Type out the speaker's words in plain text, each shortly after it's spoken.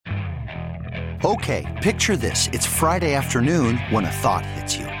Okay, picture this. It's Friday afternoon when a thought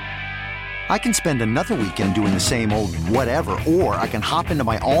hits you. I can spend another weekend doing the same old whatever, or I can hop into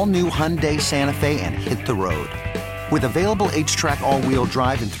my all-new Hyundai Santa Fe and hit the road. With available H-Track all-wheel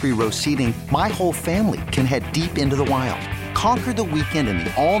drive and 3-row seating, my whole family can head deep into the wild. Conquer the weekend in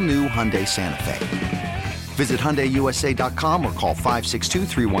the all-new Hyundai Santa Fe. Visit HyundaiUSA.com or call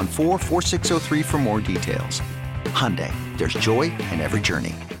 562-314-4603 for more details. Hyundai, there's joy in every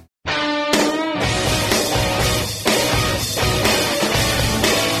journey.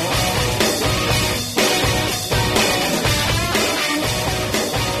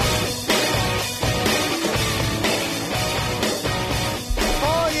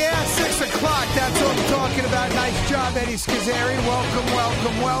 Eddie Schizzeri, welcome.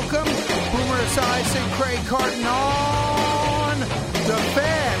 Boomer Esiason, Craig Carton on The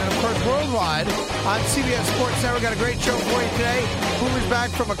Fan. And, of course, worldwide on CBS Sports Network. Got a great show for you today. Boomer's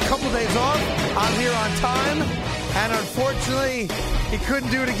back from a couple days off. I'm here on time. And, unfortunately, he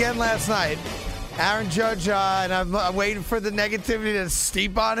couldn't do it again last night. Aaron Judge, and I'm waiting for the negativity to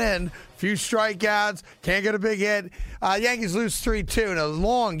steep on in. Few strikeouts, can't get a big hit. Yankees lose 3-2 in a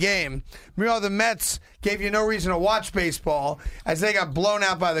long game. Meanwhile, the Mets gave you no reason to watch baseball as they got blown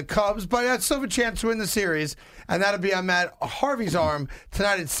out by the Cubs, but had still have a chance to win the series, and that'll be on Matt Harvey's arm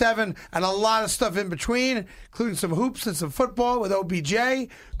tonight at 7, and a lot of stuff in between, including some hoops and some football with OBJ.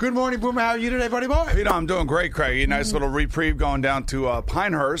 Good morning, Boomer. How are you today, buddy boy? You know, I'm doing great, Craig. Nice little reprieve going down to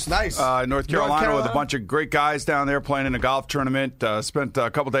Pinehurst, nice, North Carolina, with a bunch of great guys down there playing in a golf tournament. Spent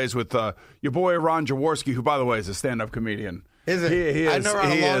a couple days with your boy Ron Jaworski, who, by the way, is a stand-up comedian. Is it? He I've known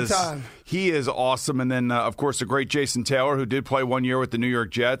Ron a long time. He is awesome. And then, of course, the great Jason Taylor, who did play 1 year with the New York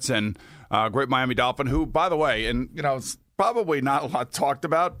Jets, and great Miami Dolphin, who, by the way, and, you know, it's probably not a lot talked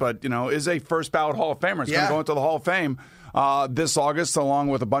about, but, you know, is a first-ballot Hall of Famer. It's going to go into the Hall of Fame this August, along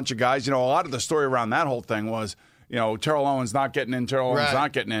with a bunch of guys. You know, a lot of the story around that whole thing was, you know, Terrell Owens not getting in,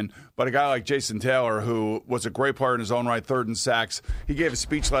 not getting in. But a guy like Jason Taylor, who was a great player in his own right, third in sacks, he gave a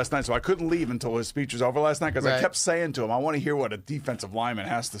speech last night, so I couldn't leave until his speech was over last night because I kept saying to him, I want to hear what a defensive lineman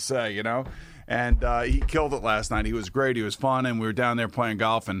has to say, you know? And he killed it last night. He was great. He was fun, and we were down there playing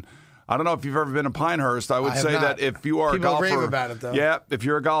golf. And I don't know if you've ever been to Pinehurst. I would say that if you are a golfer. People rave about it, though. Yeah, if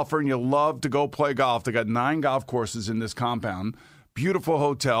you're a golfer and you love to go play golf, they got 9 golf courses in this compound. Beautiful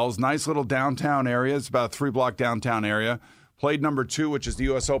hotels, nice little downtown area. It's about a 3-block downtown area. Played number 2, which is the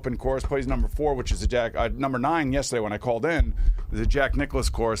U.S. Open course. Plays number 4, which is the number 9 yesterday when I called in, is a Jack Nicklaus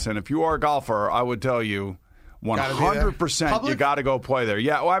course. And if you are a golfer, I would tell you 100% you got to go play there.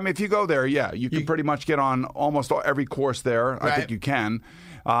 Yeah, well, I mean, if you go there, you can pretty much get on almost every course there. Right. I think you can.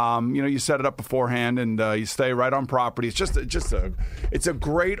 You know, you set it up beforehand, and you stay right on property. It's it's a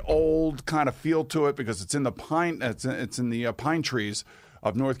great old kind of feel to it because it's in the pine pine trees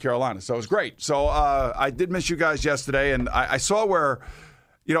of North Carolina. So it was great. So I did miss you guys yesterday, and I saw where,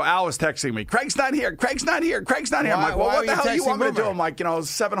 you know, Al was texting me, Craig's not here. I'm like, well, what the hell do you want me to do? I'm like, you know,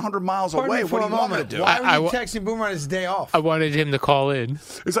 700 miles away. What do you want me to do? Why were you texting Boomer on his day off? I wanted him to call in.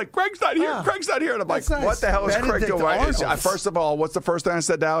 It's like, Craig's not here. And I'm like, nice. What the hell is Craig doing? First of all, what's the first thing I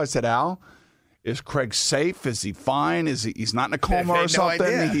said to Al? I said, Al, is Craig safe? Is he fine? He's not in a coma or something?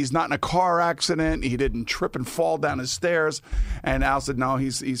 No, he's not in a car accident. He didn't trip and fall down his stairs. And Al said, no,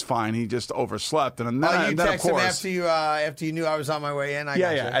 he's fine. He just overslept. And then, you texted him after you knew I was on my way in.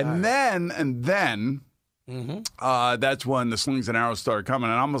 And then that's when the slings and arrows started coming.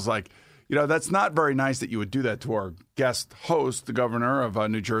 And I was like, you know, that's not very nice that you would do that to our guest host, the governor of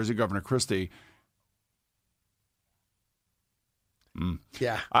New Jersey, Governor Christie.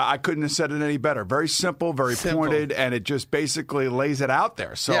 Yeah, I couldn't have said it any better. Very simple, very pointed, and it just basically lays it out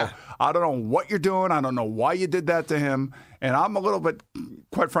there. So I don't know what you're doing. I don't know why you did that to him. And I'm a little bit,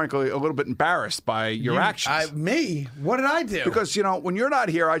 quite frankly, a little bit embarrassed by your actions. Me? What did I do? Because, you know, when you're not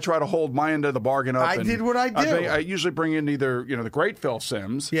here, I try to hold my end of the bargain up. I did what I do. I usually bring in either, you know, the great Phil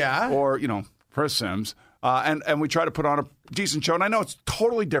Simms or, you know, Chris Simms. And we try to put on a decent show. And I know it's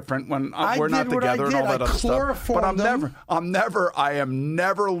totally different when we're not together and all that other stuff. But I am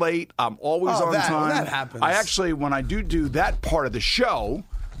never late. I'm always on time. Well, that happens. I actually, when I do that part of the show,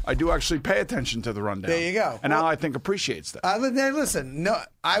 I do actually pay attention to the rundown. There you go. And Al, I think, appreciates that. Listen, no,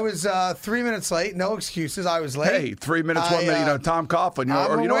 I was 3 minutes late. No excuses. I was late. Hey, 3 minutes, 1 minute. You know, Tom Coughlin. You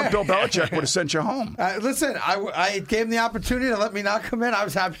know what? Bill Belichick would have sent you home. Listen, I gave him the opportunity to let me not come in. I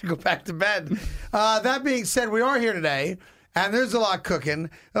was happy to go back to bed. That being said, we are here today, and there's a lot cooking.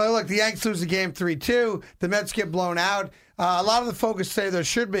 Look, the Yanks lose the game 3-2. The Mets get blown out. A lot of the focus today, there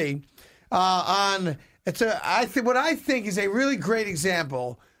should be, on what I think is a really great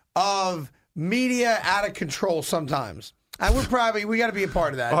example of media out of control sometimes. And we got to be a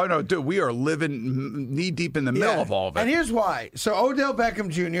part of that. Oh, no, dude, we are living knee deep in the middle of all of it. And here's why. So Odell Beckham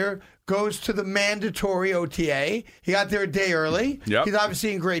Jr. goes to the mandatory OTA. He got there a day early. Yep. He's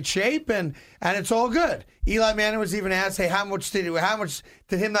obviously in great shape, and it's all good. Eli Manning was even asked, hey, how much did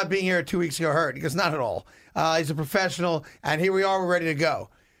him not being here 2 weeks ago hurt? He goes, not at all. He's a professional, and here we are, we're ready to go.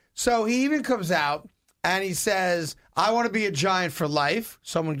 So he even comes out, and he says, I want to be a Giant for life.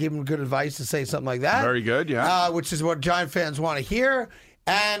 Someone gave him good advice to say something like that. Very good, yeah. Which is what Giant fans want to hear.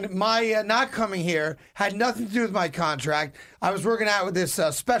 And my not coming here had nothing to do with my contract. I was working out with this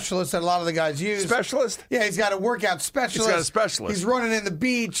specialist that a lot of the guys use. Specialist? Yeah, he's got a workout specialist. He's got a specialist. He's running in the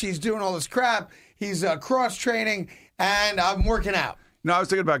beach. He's doing all this crap. He's cross-training, and I'm working out. No, I was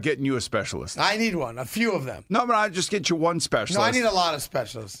thinking about getting you a specialist. I need one, a few of them. No, but I just get you one specialist. No, I need a lot of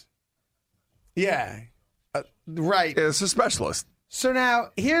specialists. Yeah, right. It's a specialist. So now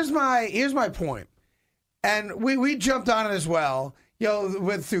here's my point, and we jumped on it as well.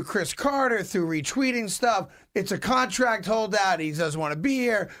 Through Chris Carter, through retweeting stuff. It's a contract holdout. He doesn't want to be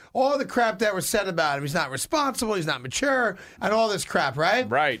here. All the crap that was said about him. He's not responsible. He's not mature, and all this crap. Right.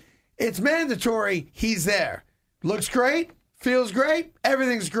 Right. It's mandatory. He's there. Looks great. Feels great.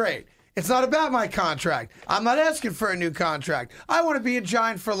 Everything's great. It's not about my contract. I'm not asking for a new contract. I want to be a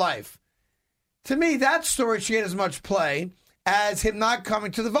Giant for life. To me, that story should get as much play as him not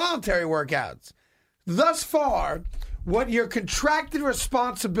coming to the voluntary workouts. Thus far, what your contracted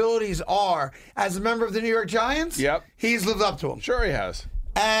responsibilities are as a member of the New York Giants, yep, he's lived up to them. Sure he has.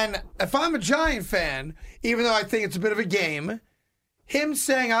 And if I'm a Giant fan, even though I think it's a bit of a game, him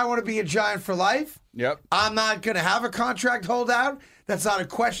saying I want to be a Giant for life, yep, I'm not going to have a contract holdout. That's not a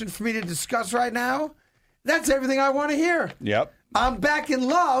question for me to discuss right now. That's everything I want to hear. Yep. I'm back in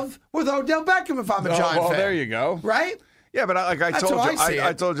love with Odell Beckham if I'm a Giant fan. There you go. Right? Yeah, but I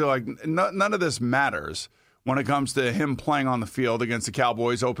told you, like none of this matters when it comes to him playing on the field against the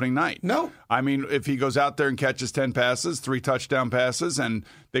Cowboys opening night. No. I mean, if he goes out there and catches 10 passes, 3 touchdown passes, and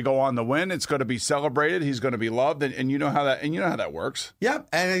they go on to win, it's going to be celebrated. He's going to be loved, and you know how that works. Yep,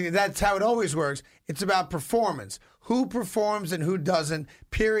 and that's how it always works. It's about performance. Who performs and who doesn't,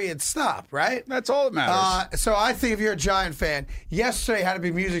 period, stop, right? That's all that matters. So I think if you're a Giant fan, yesterday had to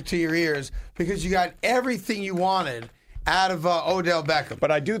be music to your ears because you got everything you wanted out of Odell Beckham.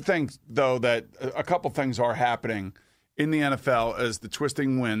 But I do think, though, that a couple things are happening in the NFL as the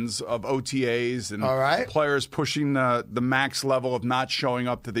twisting winds of OTAs and players pushing the max level of not showing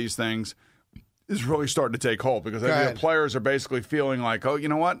up to these things is really starting to take hold because the players are basically feeling like, oh, you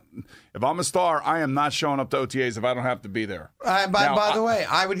know what? If I'm a star, I am not showing up to OTAs if I don't have to be there. By the way,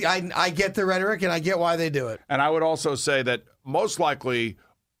 I get the rhetoric and I get why they do it. And I would also say that most likely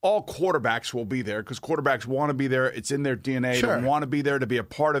all quarterbacks will be there because quarterbacks want to be there. It's in their DNA. They want to be there to be a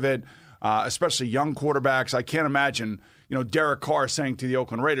part of it, especially young quarterbacks. I can't imagine, Derek Carr saying to the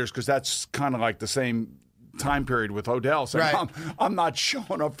Oakland Raiders, because that's kind of like the same time period with Odell saying, I'm not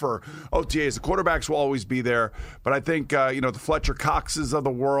showing up for OTAs. The quarterbacks will always be there. But I think, the Fletcher Coxes of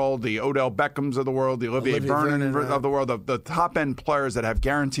the world, the Odell Beckhams of the world, the Olivier Vernon of the world, the top-end players that have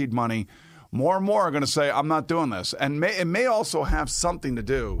guaranteed money, more and more are going to say, I'm not doing this. And it may also have something to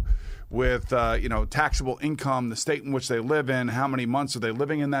do with, taxable income, the state in which they live in, how many months are they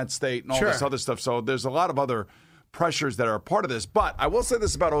living in that state, and all this other stuff. So there's a lot of other pressures that are a part of this. But I will say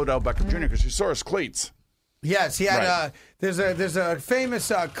this about Odell Beckham Jr. because you saw his cleats. Yes, he had. There's a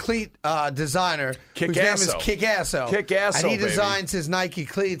famous cleat designer whose name is Kick-Asso. Kick-Asso, and he designs his Nike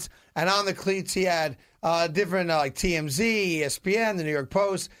cleats. And on the cleats, he had different like TMZ, ESPN, the New York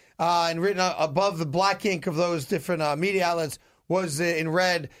Post, and written above the black ink of those different media outlets was in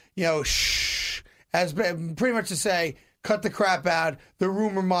red, shh, as pretty much to say, cut the crap out, the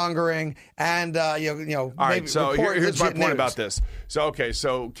rumor mongering, and All right, so here's my point news about this. So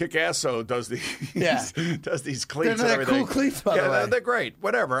Kick-Asso does does these cleats and everything. They're cool cleats, by the way. They're great.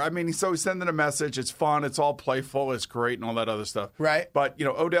 Whatever. I mean, so he's sending a message. It's fun. It's all playful. It's great, and all that other stuff. Right. But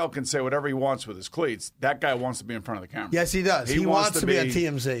Odell can say whatever he wants with his cleats. That guy wants to be in front of the camera. Yes, he does. He wants to be on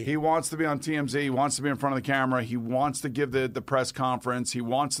TMZ. He wants to be on TMZ. He wants to be in front of the camera. He wants to give the press conference. He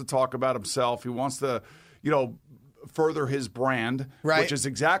wants to talk about himself. He wants to, further his brand, which is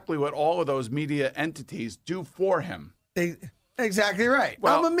exactly what all of those media entities do for him. Exactly right.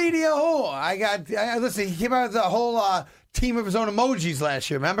 Well, I'm a media whore. Listen, he came out with a whole team of his own emojis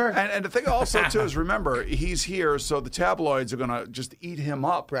last year, remember? And the thing also, too, is remember, he's here, so the tabloids are going to just eat him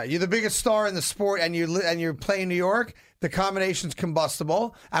up. Right. You're the biggest star in the sport, and you're playing New York. The combination's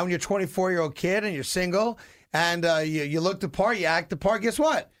combustible. And when you're a 24-year-old kid and you're single, and you look the part, you act the part, guess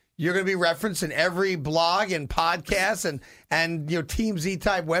what? You're going to be referenced in every blog and podcast and your TMZ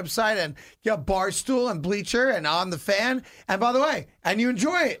type website and Barstool and Bleacher and On the Fan. And by the way, and you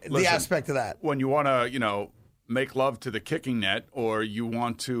enjoy the aspect of that. When you want to, make love to the kicking net, or you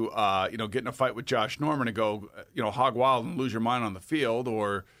want to, get in a fight with Josh Norman and go, hog wild and lose your mind on the field,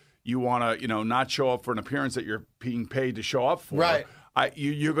 or you want to, not show up for an appearance that you're being paid to show up for. Right.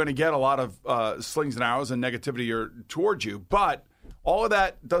 You're going to get a lot of slings and arrows and negativity towards you, but all of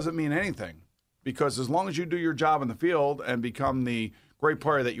that doesn't mean anything, because as long as you do your job in the field and become the great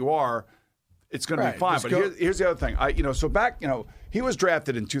player that you are, it's going to be fine. But here's the other thing. So back, he was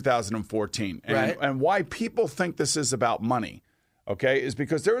drafted in 2014, and why people think this is about money, okay, is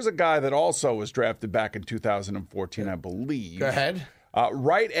because there was a guy that also was drafted back in 2014, I believe. Go ahead.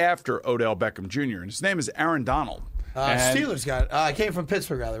 Right after Odell Beckham Jr., and his name is Aaron Donald. Steelers guy. Came from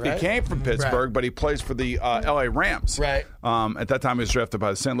Pittsburgh, rather, right? He came from Pittsburgh, but he plays for the L.A. Rams. Right. At that time, he was drafted by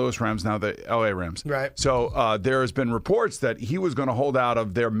the St. Louis Rams, now the L.A. Rams. Right. So there has been reports that he was going to hold out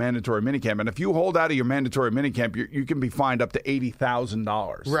of their mandatory minicamp. And if you hold out of your mandatory minicamp, you can be fined up to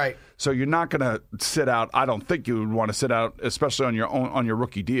 $80,000. Right. So you're not going to sit out. I don't think you would want to sit out, especially on your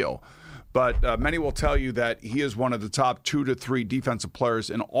rookie deal. But many will tell you that he is one of the top 2 to 3 defensive players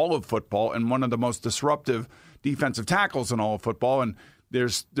in all of football and one of the most disruptive defensive tackles in all of football. And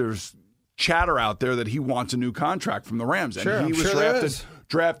there's chatter out there that he wants a new contract from the Rams. And he was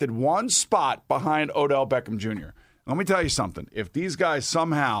drafted one spot behind Odell Beckham Jr. Let me tell you something. If these guys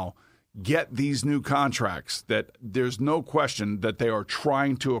somehow get these new contracts that there's no question that they are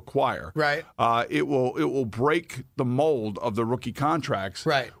trying to acquire. Right. It will break the mold of the rookie contracts.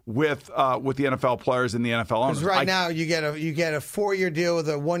 Right. With the NFL players and the NFL owners. Because now you get a 4-year deal with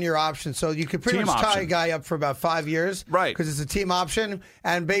a 1-year option, so you could pretty much tie a guy up for about 5 years. Right. Because it's a team option,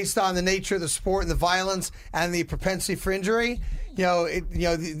 and based on the nature of the sport and the violence and the propensity for injury, the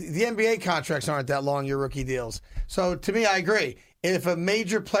NBA contracts aren't that long. Your rookie deals. So to me, I agree. If a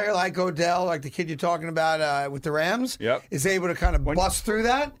major player like Odell, like the kid you're talking about with the Rams, is able to kind of bust through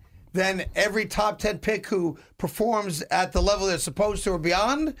that, then every top 10 pick who performs at the level they're supposed to or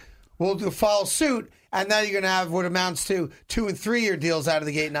beyond will follow suit. And now you're going to have what amounts to 2- and 3-year deals out of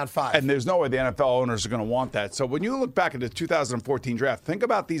the gate, not 5. And there's no way the NFL owners are going to want that. So when you look back at the 2014 draft, think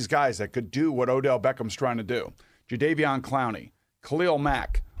about these guys that could do what Odell Beckham's trying to do. Jadeveon Clowney, Khalil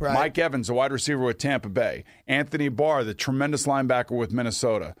Mack, Mike Evans, a wide receiver with Tampa Bay, Anthony Barr, the tremendous linebacker with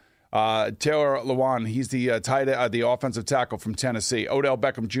Minnesota, Taylor Lewan, he's the the offensive tackle from Tennessee, Odell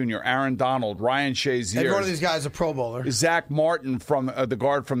Beckham Jr., Aaron Donald, Ryan Shazier. Every one of these guys is a Pro Bowler. Zach Martin from the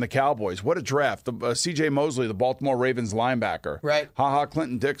guard from the Cowboys. What a draft. C.J. Mosley, the Baltimore Ravens linebacker. Right. HaHa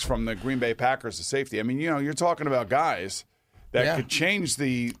Clinton Dix from the Green Bay Packers, the safety. I mean, you're talking about guys that could change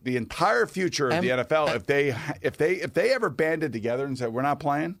the entire future of the NFL if they ever banded together and said, we're not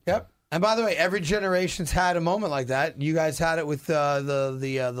playing. Yep. And by the way, every generation's had a moment like that. You guys had it with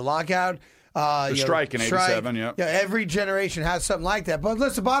the lockout. The strike in 87, yeah. Yeah, every generation has something like that. But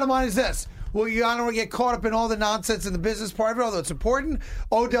listen, bottom line is this. Well, you don't want to get caught up in all the nonsense in the business part of it, although it's important.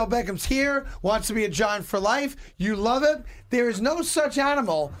 Odell Beckham's here, wants to be a Giant for life. You love it. There is no such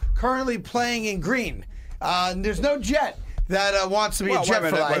animal currently playing in green. There's no Jet that wants to be a Jet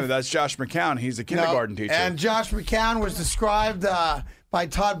for life. That's Josh McCown. He's a kindergarten teacher. And Josh McCown was described by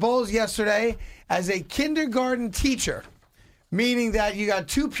Todd Bowles yesterday as a kindergarten teacher, meaning that you got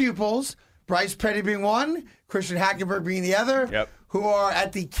 2 pupils, Bryce Petty being one, Christian Hackenberg being the other, who are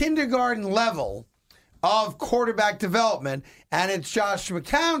at the kindergarten level of quarterback development, and it's Josh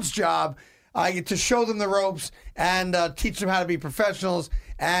McCown's job to show them the ropes and teach them how to be professionals.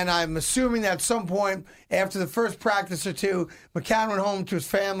 And I'm assuming that at some point after the first practice or two, McCown went home to his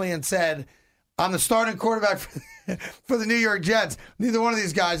family and said, I'm the starting quarterback for the New York Jets. Neither one of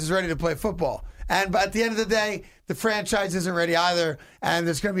these guys is ready to play football. But at the end of the day, the franchise isn't ready either, and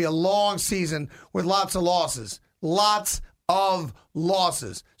there's going to be a long season with lots of losses. Lots of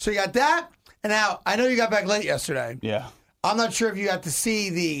losses. So you got that, and now I know you got back late yesterday. Yeah. I'm not sure if you got to see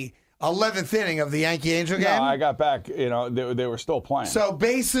the 11th inning of the Yankee-Angel game. No, I got back. They were still playing. So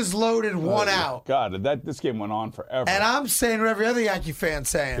bases loaded, 1 out. God, this game went on forever. And I'm saying what every other Yankee fan's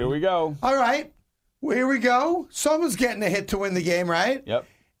saying. Here we go. All right. Well, here we go. Someone's getting a hit to win the game, right? Yep.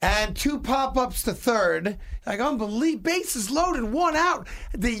 And 2 pop-ups to third. Like, unbelievable. Bases loaded, 1 out.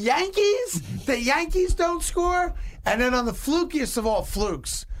 The Yankees don't score. And then on the flukiest of all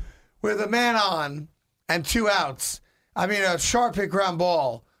flukes, with a man on and 2 outs, I mean, a sharp hit ground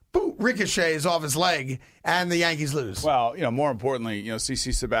ball boom, ricochets off his leg, and the Yankees lose. Well, more importantly, CC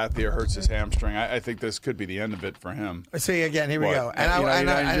Sabathia hurts his hamstring. I think this could be the end of it for him. See, again, here we go.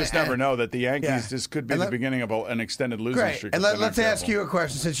 And you just never know that the Yankees, this could be the beginning of an extended losing streak. And let's ask you a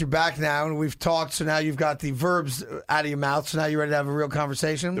question since you're back now, and we've talked, so now you've got the verbs out of your mouth, so now you're ready to have a real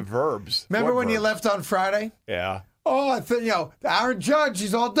conversation. The verbs. Remember when you left on Friday? Yeah. Oh, I think, Aaron Judge,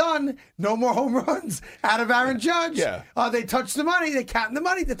 he's all done. No more home runs out of Aaron Judge. Yeah. They touch the money. They count the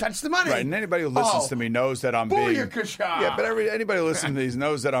money. They touch the money. Right, and anybody who listens to me knows that I'm being... Yeah, but anybody who listens to these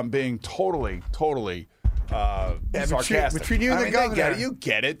knows that I'm being totally sarcastic. Between you and the governor. You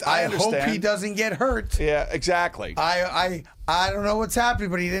get it. I understand. hope he doesn't get hurt. Yeah, exactly. I don't know what's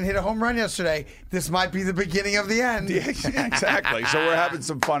happening, but he didn't hit a home run yesterday. This might be the beginning of the end. Yeah, exactly. So we're having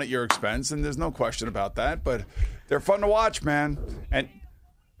some fun at your expense, and there's no question about that, but... They're fun to watch, man. And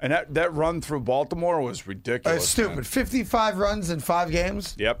that run through Baltimore was ridiculous. Stupid. Man. 55 runs in 5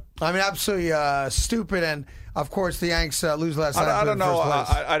 games. Yep. I mean, absolutely stupid. And, of course, the Yanks lose last night. I don't know.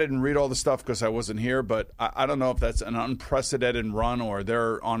 I didn't read all the stuff because I wasn't here, but I don't know if that's an unprecedented run or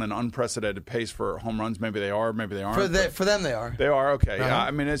they're on an unprecedented pace for home runs. Maybe they are. Maybe they aren't. For them, they are. They are, okay. Uh-huh.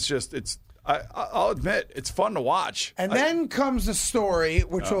 I mean, I'll admit, it's fun to watch. And then comes the story,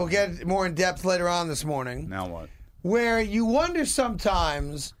 which we'll get more in depth later on this morning. Now what? Where you wonder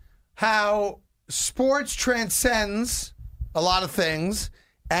sometimes how sports transcends a lot of things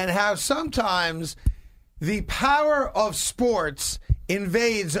and how sometimes the power of sports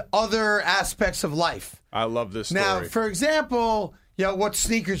invades other aspects of life. I love this story. Now, for example, what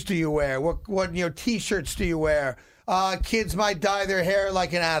sneakers do you wear? What T-shirts do you wear? Kids might dye their hair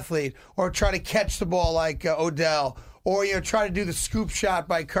like an athlete or try to catch the ball like Odell. Or, try to do the scoop shot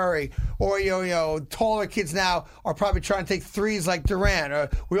by Curry. Or, taller kids now are probably trying to take threes like Durant.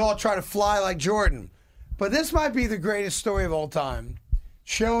 Or we all try to fly like Jordan. But this might be the greatest story of all time,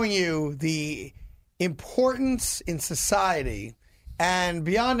 showing you the importance in society and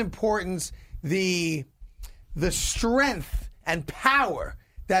beyond importance, the strength and power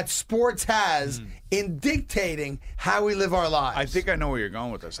that sports has in dictating how we live our lives. I think I know where you're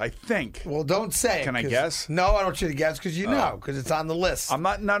going with this. I think. Well, don't say it. Can I guess? No, I don't want you to guess because because it's on the list. I'm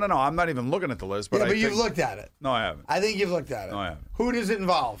not. No. I'm not even looking at the list. But you've looked at it. No, I haven't. I think you've looked at it. No, I haven't. Who does it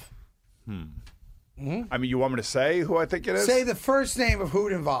involve? I mean, you want me to say who I think it is? Say the first name of who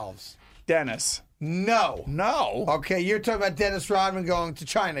it involves. Dennis. No. No. Okay, you're talking about Dennis Rodman going to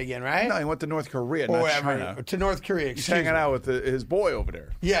China again, right? No, he went to North Korea, not China. To North Korea, He's hanging out with his boy over there.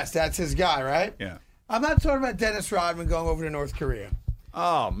 Yes, that's his guy, right? Yeah. I'm not talking about Dennis Rodman going over to North Korea.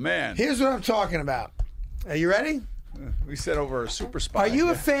 Oh, man. Here's what I'm talking about. Are you ready? We said over a super spy. Are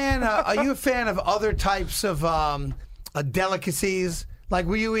you a fan? Are you a fan of other types of delicacies? Like,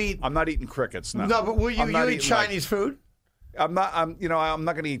 will you eat? I'm not eating crickets. No. No, but will you eat Chinese food? I'm not. I'm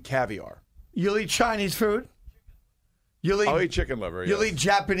not going to eat caviar. You'll eat Chinese food? I'll eat chicken liver. You'll eat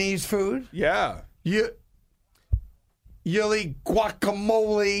Japanese food? Yeah. You'll eat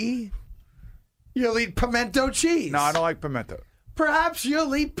guacamole? You'll eat pimento cheese? No, I don't like pimento. Perhaps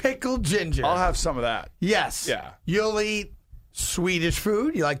you'll eat pickled ginger. I'll have some of that. Yes. Yeah. You'll eat Swedish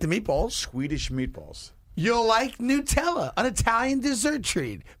food? You like the meatballs? Swedish meatballs. You'll like Nutella, an Italian dessert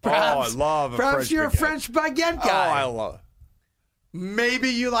treat. Perhaps, I love perhaps you're a French baguette guy. Oh, I love it. Maybe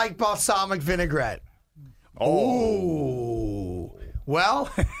you like balsamic vinaigrette. Oh. Ooh.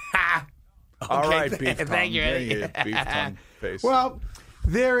 Well, all right, beef tongue. Thank you. Yeah, beef tongue face. Well,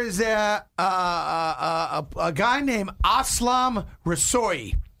 there is a guy named Aslam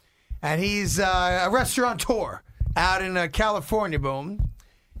Rasoi, and he's a restaurateur out in California, boom.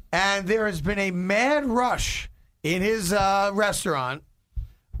 And there has been a mad rush in his restaurant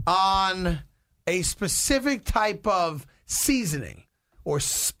on a specific type of seasoning or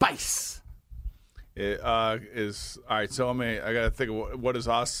spice. It is all right. So I got to think of what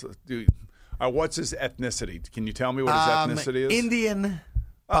does do. What's his ethnicity? Can you tell me what his ethnicity is? Indian.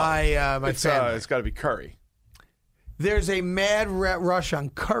 By my family. It's got to be curry. There's a mad rush on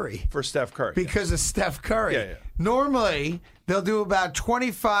curry for Steph Curry because of Steph Curry. Yeah. Normally they'll do about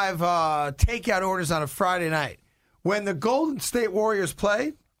 25 takeout orders on a Friday night. When the Golden State Warriors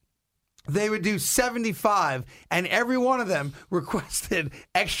play, they would do 75, and every one of them requested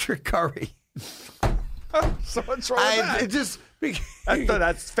extra curry. So what's wrong with that? It just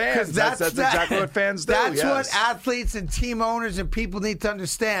that's fans. That's exactly what fans do. That's what athletes and team owners and people need to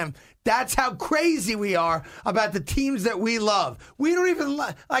understand. That's how crazy we are about the teams that we love. We don't even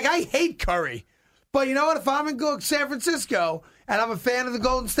I hate curry. But you know what? If I'm in San Francisco and I'm a fan of the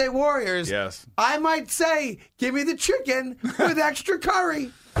Golden State Warriors, yes, I might say, give me the chicken with extra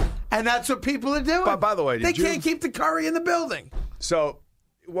curry. And that's what people are doing. By the way, they can't keep the curry in the building. So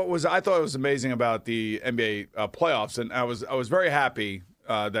I thought was amazing about the NBA playoffs, and I was very happy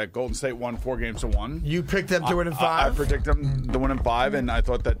that Golden State won 4-1. You picked them to win in 5? I predicted them to win in 5, and I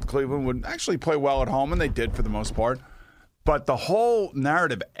thought that Cleveland would actually play well at home, and they did for the most part. But the whole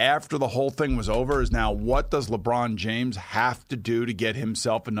narrative after the whole thing was over is now, what does LeBron James have to do to get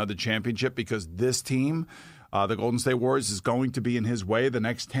himself another championship? Because this team, the Golden State Warriors, is going to be in his way the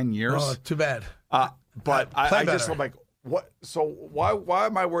next 10 years. Oh, too bad. But I just am like, what? So why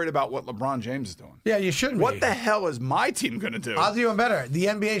am I worried about what LeBron James is doing? Yeah, you shouldn't be. What the hell is my team going to do? I'll do even better. The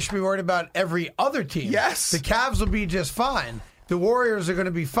NBA should be worried about every other team. Yes. The Cavs will be just fine. The Warriors are going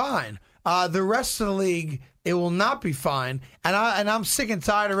to be fine. The rest of the league, it will not be fine. And I'm sick and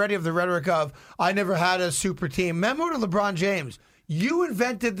tired already of the rhetoric of, I never had a super team. Memo to LeBron James. You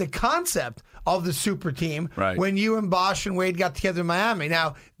invented the concept of the super team when you and Bosh and Wade got together in Miami.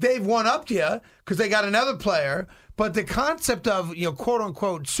 Now, they've one-upped you because they got another player. But the concept of,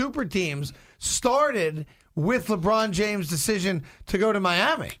 quote-unquote, super teams started with LeBron James' decision to go to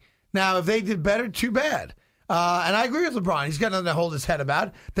Miami. Now, if they did better, too bad. And I agree with LeBron. He's got nothing to hold his head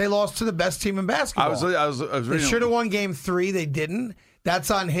about. They lost to the best team in basketball. I was they should have won Game 3. They didn't. That's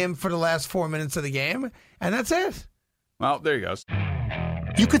on him for the last 4 minutes of the game. And that's it. Well, there you go.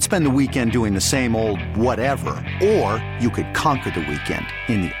 You could spend the weekend doing the same old whatever, or you could conquer the weekend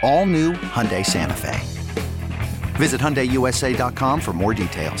in the all-new Hyundai Santa Fe. Visit HyundaiUSA.com for more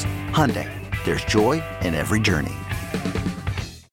details. Hyundai, there's joy in every journey.